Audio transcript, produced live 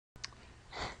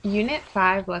Unit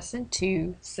 5, Lesson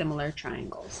 2, Similar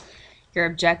Triangles. Your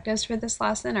objectives for this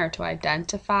lesson are to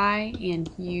identify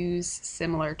and use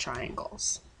similar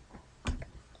triangles.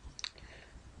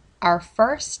 Our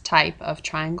first type of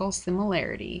triangle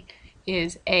similarity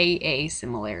is AA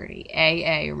similarity.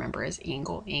 AA, remember, is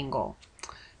angle, angle.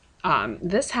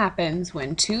 This happens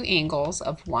when two angles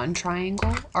of one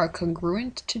triangle are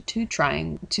congruent to two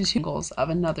angles of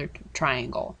another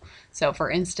triangle. So, for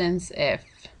instance, if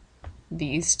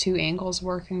these two angles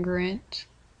were congruent,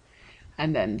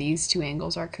 and then these two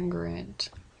angles are congruent,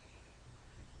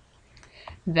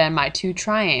 then my two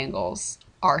triangles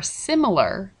are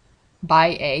similar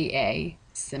by AA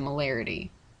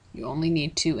similarity. You only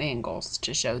need two angles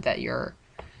to show that your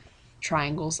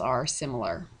triangles are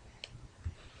similar.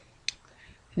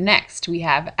 Next, we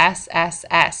have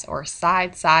SSS, or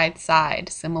side, side, side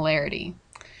similarity.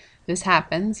 This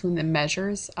happens when the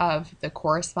measures of the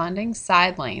corresponding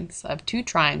side lengths of two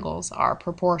triangles are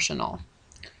proportional.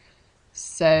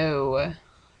 So,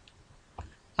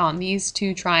 on these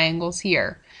two triangles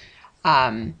here,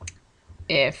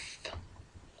 if,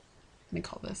 let me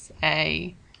call this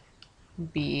A,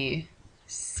 B,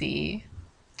 C,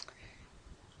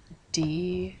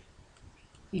 D,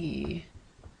 E,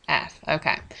 F.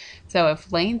 Okay, so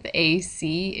if length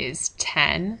AC is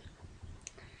 10,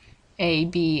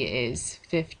 AB is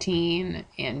 15,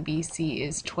 and BC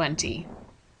is 20.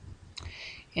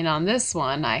 And on this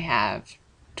one, I have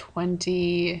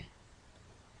 20,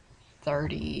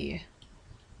 30,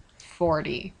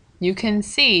 40. You can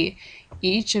see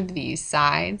each of these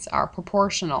sides are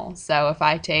proportional. So if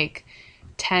I take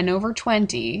 10 over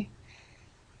 20,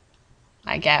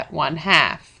 I get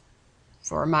 1/2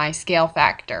 for my scale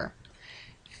factor.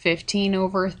 15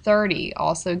 over 30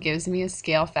 also gives me a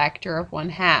scale factor of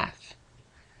 1/2.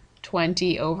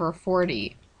 20 over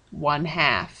 40,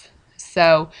 1/2.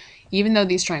 So even though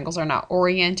these triangles are not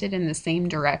oriented in the same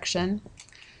direction,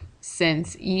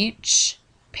 since each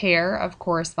pair of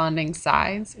corresponding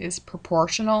sides is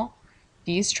proportional,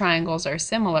 these triangles are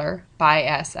similar by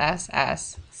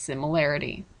SSS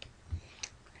similarity.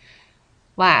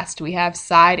 Last, we have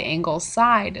side angle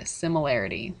side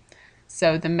similarity.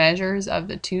 So the measures of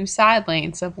the two side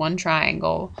lengths of one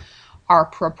triangle are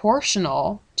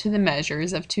proportional to the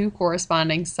measures of two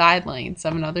corresponding side lengths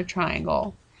of another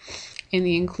triangle, and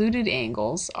the included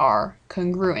angles are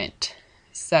congruent.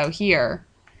 So here,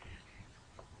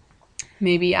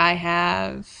 maybe I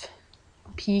have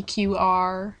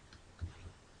PQR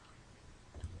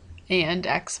and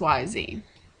XYZ.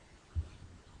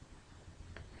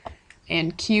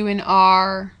 And Q and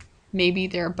R, maybe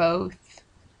they're both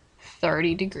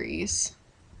 30 degrees.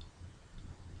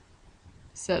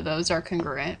 So those are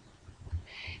congruent.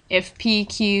 If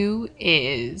PQ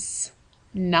is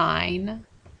 9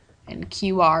 and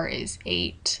QR is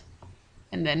 8,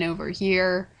 and then over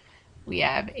here we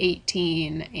have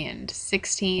 18 and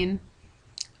 16,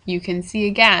 you can see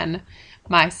again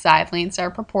my side lengths are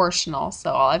proportional,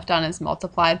 so all I've done is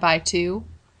multiplied by 2.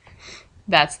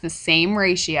 That's the same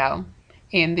ratio,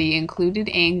 and the included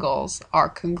angles are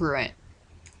congruent.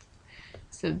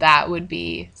 So that would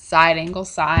be side angle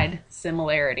side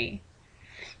similarity.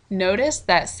 Notice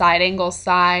that side angle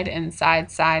side and side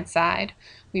side side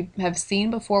we have seen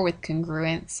before with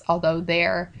congruence, although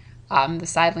there the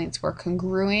side lengths were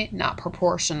congruent, not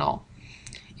proportional.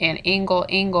 And angle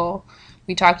angle,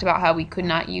 we talked about how we could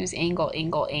not use angle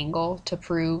angle angle to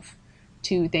prove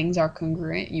two things are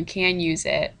congruent. You can use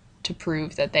it to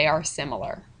prove that they are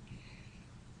similar.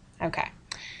 Okay,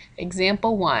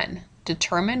 example 1,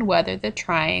 determine whether the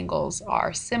triangles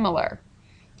are similar.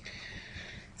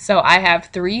 So I have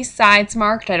 3 sides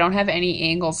marked, I don't have any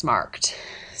angles marked.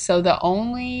 So the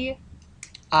only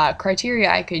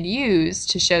criteria I could use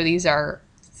to show these are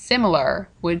similar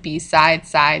would be side,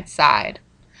 side, side.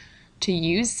 To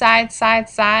use side, side,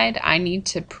 side, I need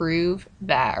to prove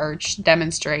that, or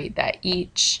demonstrate that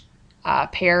each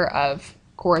pair of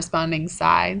corresponding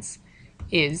sides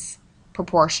is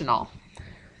proportional.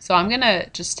 So I'm going to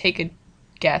just take a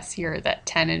guess here that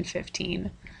 10 and 15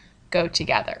 go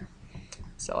together.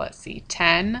 So let's see,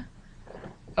 10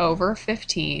 over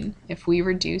 15, if we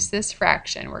reduce this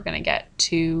fraction, we're going to get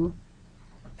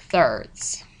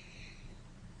 2/3.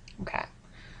 Okay,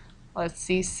 let's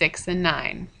see 6 and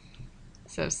 9.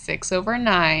 So 6 over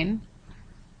 9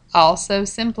 also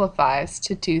simplifies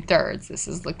to 2/3. This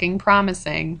is looking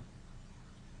promising.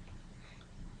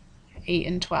 8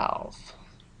 and 12.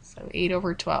 So 8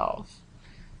 over 12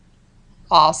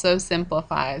 also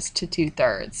simplifies to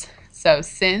 2/3. So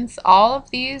since all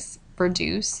of these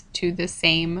reduce to the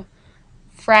same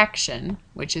fraction,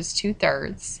 which is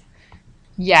 2/3,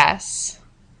 yes,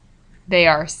 They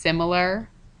are similar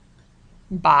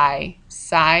by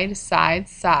side, side,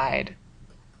 side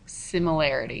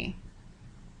similarity.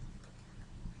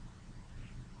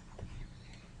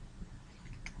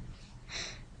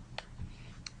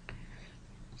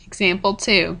 Example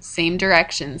 2, same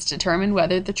directions. Determine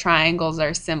whether the triangles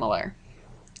are similar.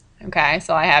 Okay,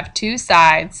 so I have two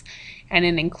sides and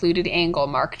an included angle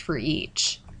marked for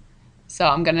each. So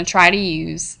I'm going to try to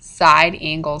use side,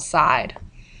 angle, side.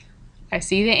 I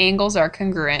see the angles are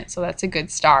congruent, so that's a good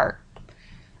start.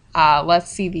 Let's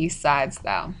see these sides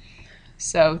though.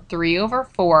 So 3 over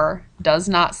 4 does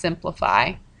not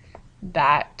simplify.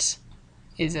 That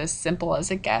is as simple as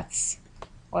it gets.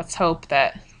 Let's hope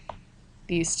that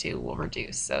these two will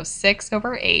reduce. So 6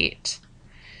 over 8.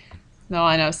 No,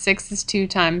 I know 6 is 2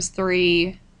 times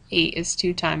 3, 8 is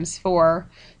 2 times 4.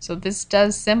 So this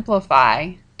does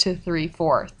simplify to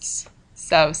 3/4.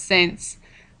 So since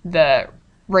the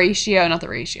ratio, not the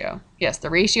ratio, yes, the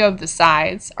ratio of the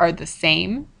sides are the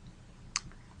same,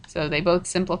 so they both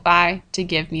simplify to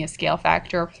give me a scale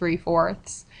factor of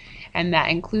 3/4. And that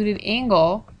included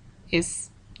angle is,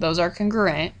 those are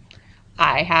congruent.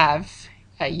 I have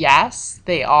a yes,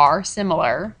 they are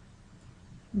similar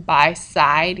by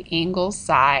side, angle,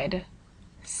 side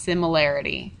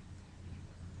similarity.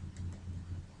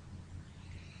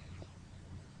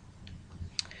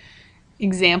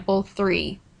 Example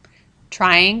 3.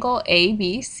 Triangle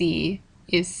ABC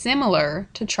is similar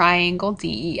to triangle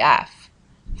DEF.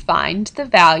 Find the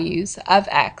values of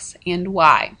x and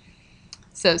y.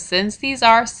 So since these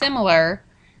are similar,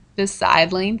 the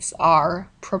side lengths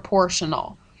are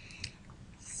proportional.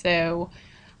 So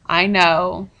I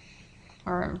know,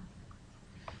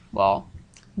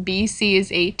 BC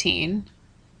is 18.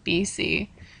 BC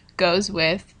goes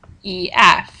with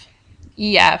EF.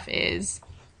 EF is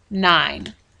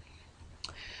 9.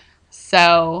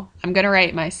 So I'm going to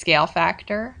write my scale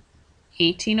factor.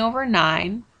 18 over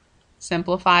 9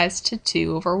 simplifies to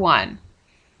 2 over 1.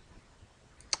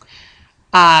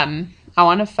 I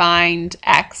want to find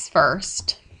x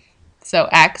first. So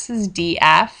x is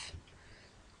DF.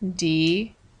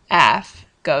 DF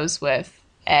goes with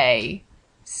AC.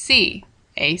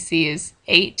 AC is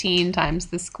 18 times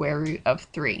the square root of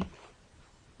 3.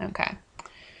 Okay.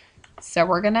 So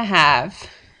we're going to have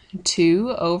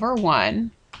 2 over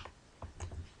 1.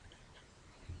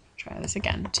 Try this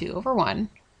again. 2 over 1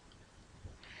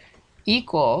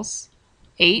 equals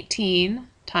 18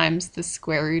 times the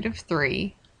square root of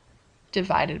 3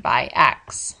 divided by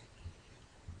x.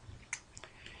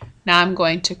 Now I'm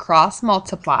going to cross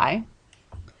multiply,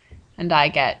 and I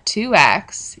get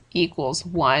 2x equals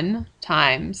 1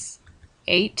 times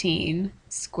 18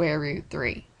 square root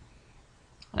 3.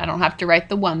 And I don't have to write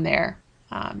the 1 there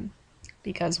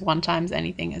because 1 times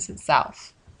anything is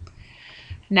itself.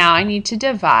 Now I need to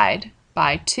divide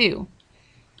by 2.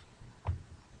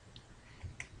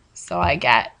 So I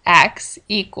get x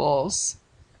equals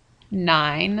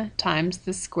 9 times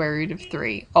the square root of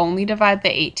 3. Only divide the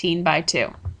 18 by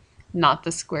 2, not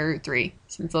the square root 3.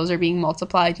 Since those are being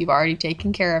multiplied, you've already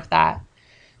taken care of that.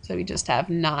 So we just have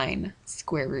 9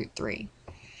 square root 3.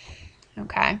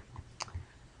 Okay.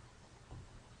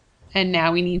 And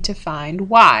now we need to find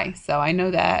y. So I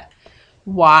know that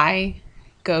y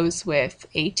goes with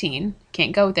 18.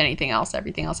 Can't go with anything else.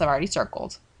 Everything else I've already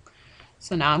circled.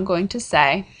 So now I'm going to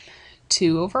say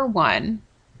 2 over 1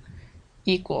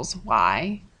 equals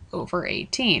y over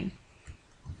 18.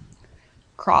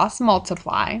 Cross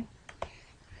multiply.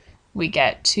 We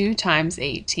get 2 times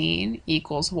 18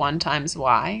 equals 1 times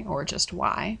y, or just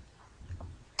y.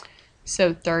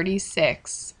 So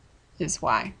 36 is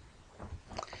y.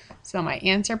 So my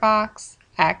answer box,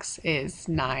 x is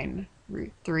 9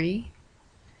 root 3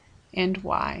 and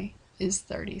y is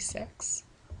 36.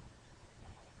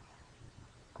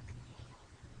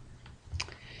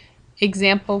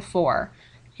 Example 4.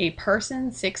 A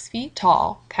person 6 feet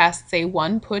tall casts a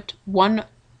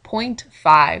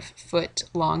 1.5 foot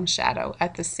long shadow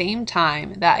at the same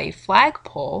time that a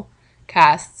flagpole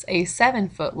casts a 7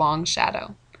 foot long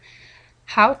shadow.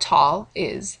 How tall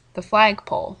is the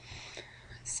flagpole?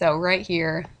 So right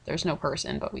here, there's no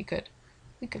person, but we could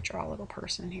draw a little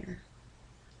person here.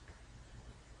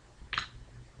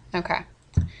 Okay.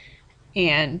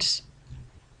 And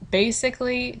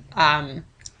basically,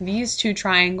 these two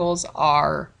triangles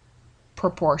are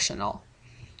proportional.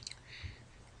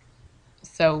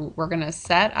 So we're going to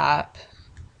set up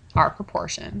our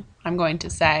proportion. I'm going to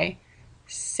say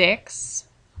 6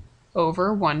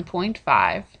 over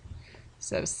 1.5.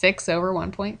 So 6 over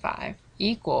 1.5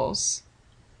 equals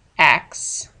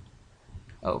x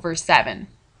over 7.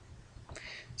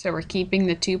 So we're keeping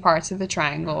the two parts of the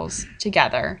triangles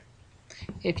together.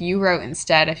 If you wrote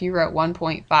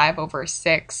 1.5 over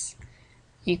 6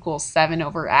 equals 7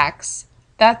 over x,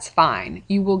 that's fine.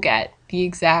 You will get the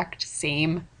exact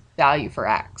same value for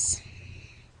x.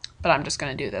 But I'm just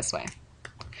going to do it this way.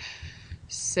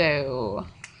 So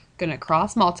I'm going to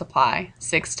cross multiply.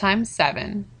 6 times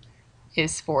 7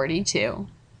 is 42.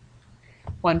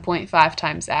 1.5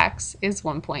 times x is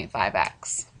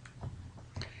 1.5x.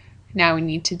 Now we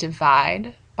need to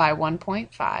divide by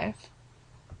 1.5.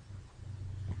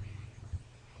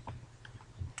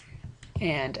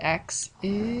 And x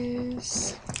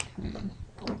is,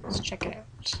 let's check it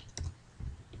out.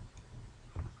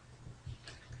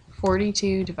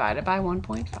 42 divided by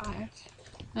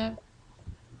 1.5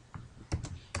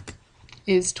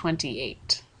 is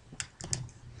 28.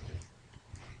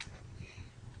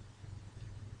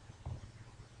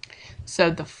 So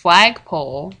the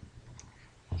flagpole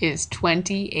is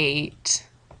 28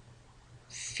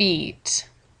 feet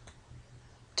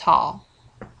tall.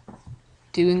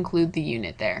 Do include the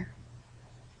unit there,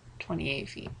 28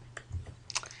 feet.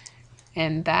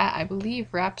 And that, I believe,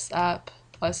 wraps up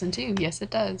lesson 2. Yes, it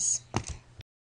does.